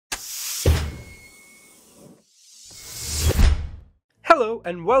Hello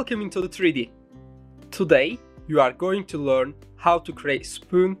and welcome into the 3D. Today you are going to learn how to create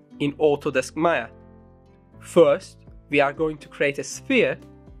spoon in Autodesk Maya. First, we are going to create a sphere,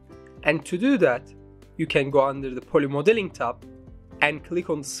 and to do that you can go under the Polymodeling tab and click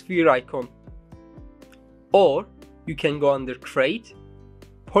on the sphere icon. Or you can go under Create,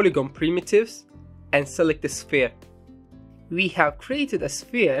 Polygon Primitives and select the sphere. We have created a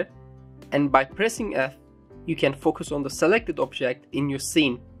sphere, and by pressing F you can focus on the selected object in your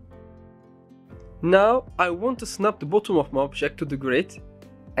scene. Now I want to snap the bottom of my object to the grid,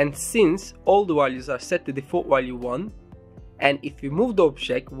 and since all the values are set to default value 1, and if you move the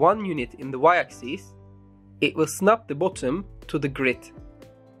object 1 unit in the y-axis, it will snap the bottom to the grid.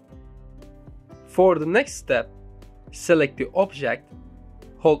 For the next step, select the object,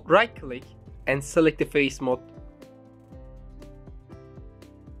 hold right click and select the face mode.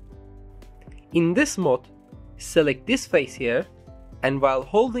 In this mode, select this face here, and while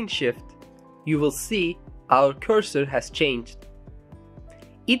holding shift, you will see our cursor has changed.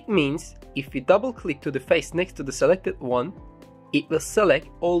 It means if we double click to the face next to the selected one, it will select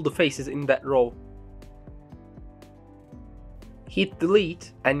all the faces in that row. Hit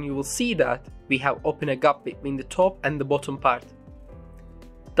delete and you will see that we have opened a gap between the top and the bottom part.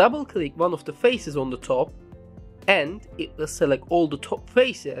 Double click one of the faces on the top and it will select all the top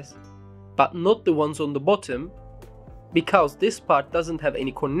faces, but not the ones on the bottom, because this part doesn't have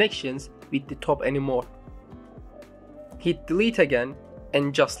any connections with the top anymore. Hit delete again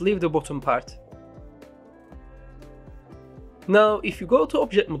and just leave the bottom part. Now if you go to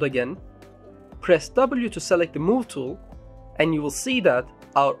object mode again, press W to select the move tool, and you will see that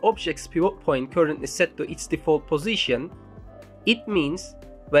our object's pivot point currently set to its default position. It means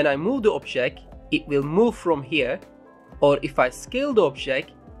when I move the object, it will move from here, or if I scale the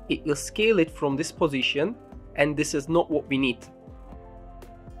object, it will scale it from this position, and this is not what we need.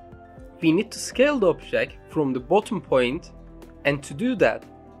 We need to scale the object from the bottom point, and to do that,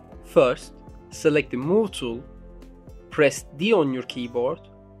 first select the move tool, press D on your keyboard,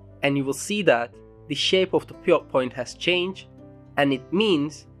 and you will see that the shape of the pivot point has changed, and it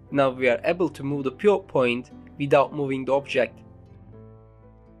means now we are able to move the pivot point without moving the object.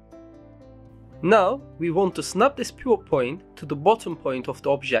 Now we want to snap this pivot point to the bottom point of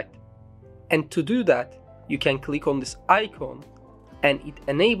the object, and to do that you can click on this icon and it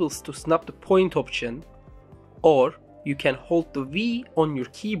enables to snap the point option, or you can hold the V on your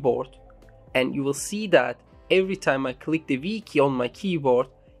keyboard and you will see that every time I click the V key on my keyboard,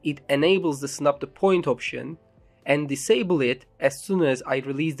 it enables the snap the point option, and disable it as soon as I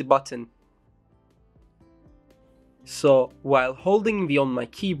release the button. So while holding V on my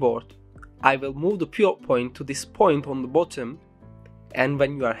keyboard, I will move the pivot point to this point on the bottom, and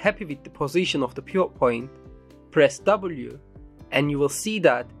when you are happy with the position of the pivot point, press W and you will see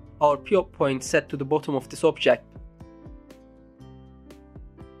that our pivot point set to the bottom of this object.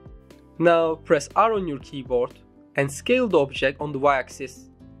 Now press R on your keyboard and scale the object on the y-axis.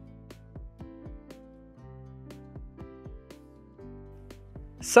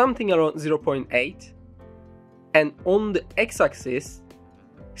 Something around 0.8, and on the x-axis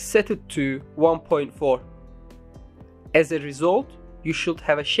set it to 1.4. As a result, you should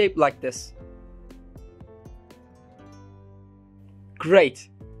have a shape like this. Great!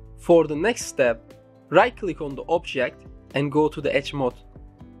 For the next step, right click on the object and go to the edge mode.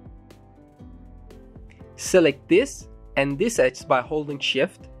 Select this and this edge by holding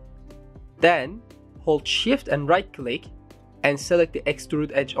shift, then hold shift and right click and select the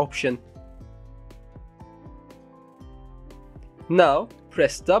Extrude Edge option. Now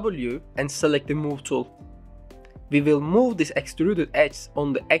press W and select the move tool. We will move this extruded edge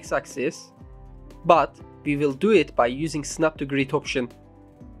on the x-axis, but we will do it by using snap to grid option.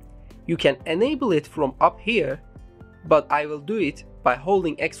 You can enable it from up here, but I will do it by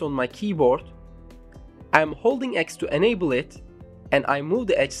holding X on my keyboard. I am holding X to enable it, and I move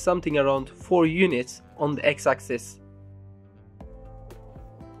the edge something around 4 units on the x-axis.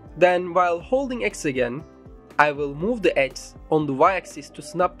 Then while holding X again, I will move the edge on the y-axis to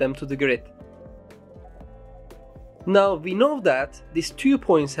snap them to the grid. Now we know that these 2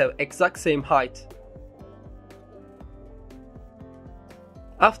 points have exact same height.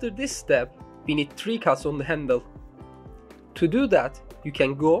 After this step, we need 3 cuts on the handle. To do that, you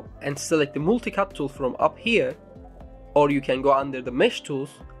can go and select the multi-cut tool from up here, or you can go under the mesh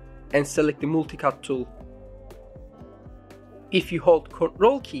tools and select the multi-cut tool. If you hold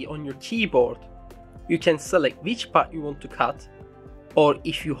Ctrl key on your keyboard, you can select which part you want to cut, or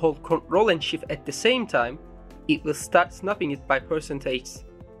if you hold Ctrl and Shift at the same time, it will start snapping it by percentage.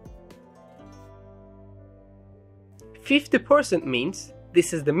 50% means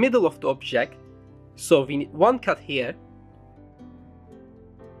this is the middle of the object, so we need one cut here.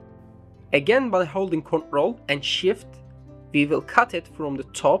 Again, by holding Ctrl and Shift, we will cut it from the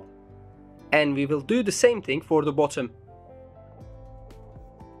top, and we will do the same thing for the bottom.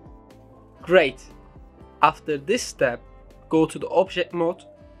 Great! After this step, go to the Object mode,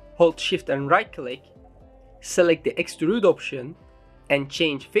 hold Shift and right click, select the Extrude option and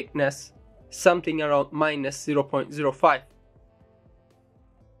change thickness something around -0.05.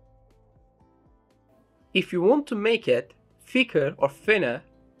 If you want to make it thicker or thinner,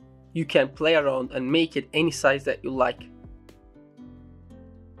 you can play around and make it any size that you like.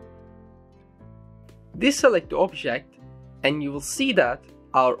 Deselect the object and you will see that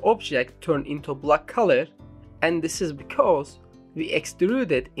our object turned into black color, and this is because we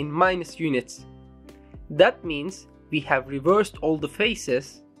extruded in minus units. That means we have reversed all the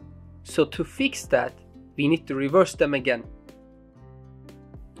faces, so to fix that we need to reverse them again.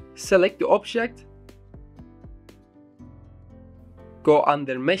 Select the object, go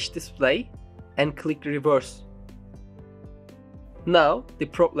under Mesh Display and click Reverse. Now the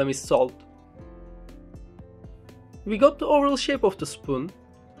problem is solved. We got the overall shape of the spoon,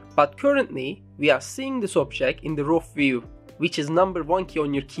 but currently we are seeing this object in the rough view, which is number 1 key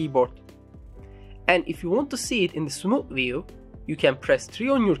on your keyboard. And if you want to see it in the smooth view, you can press 3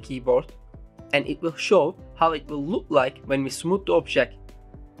 on your keyboard and it will show how it will look like when we smooth the object.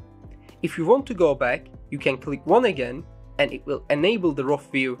 If you want to go back, you can click 1 again and it will enable the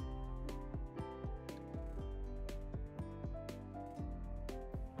rough view.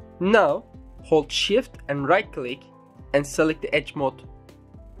 Now hold Shift and right click and select the edge mode.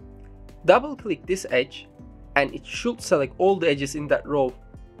 Double click this edge and it should select all the edges in that row.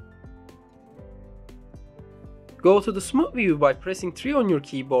 Go to the smooth view by pressing 3 on your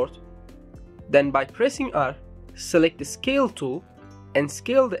keyboard. Then by pressing R, select the scale tool and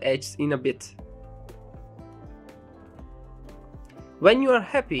scale the edges in a bit. When you are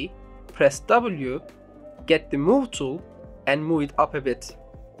happy, press W, get the move tool and move it up a bit.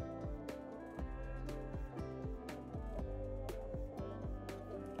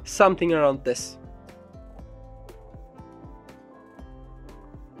 Something around this.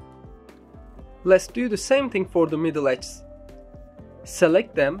 Let's do the same thing for the middle edges.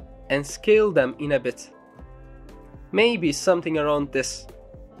 Select them and scale them in a bit. Maybe something around this.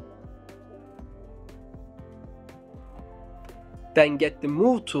 Then get the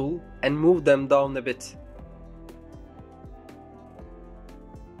move tool and move them down a bit.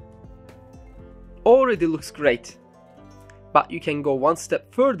 Already looks great, but you can go one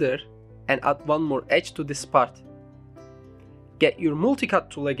step further and add one more edge to this part. Get your multi-cut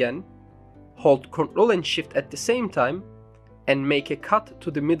tool again, hold Ctrl and Shift at the same time and make a cut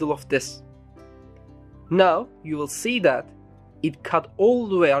to the middle of this. Now you will see that it cut all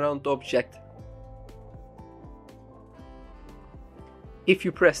the way around the object. If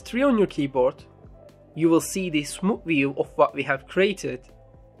you press 3 on your keyboard, you will see the smooth view of what we have created,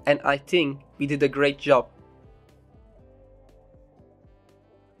 and I think we did a great job.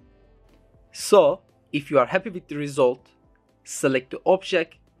 So, if you are happy with the result, select the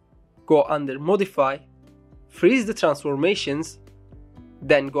object, go under Modify, freeze the transformations,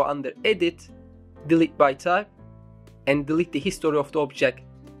 then go under Edit, Delete by Type, and delete the history of the object.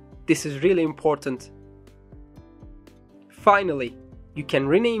 This is really important. Finally, you can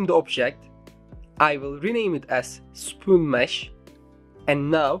rename the object. I will rename it as Spoon Mesh. And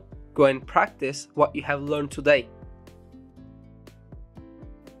now, go and practice what you have learned today.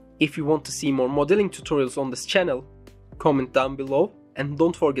 If you want to see more modeling tutorials on this channel, comment down below and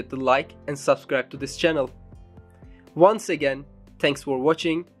don't forget to like and subscribe to this channel. Once again, thanks for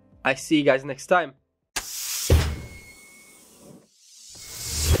watching. I see you guys next time.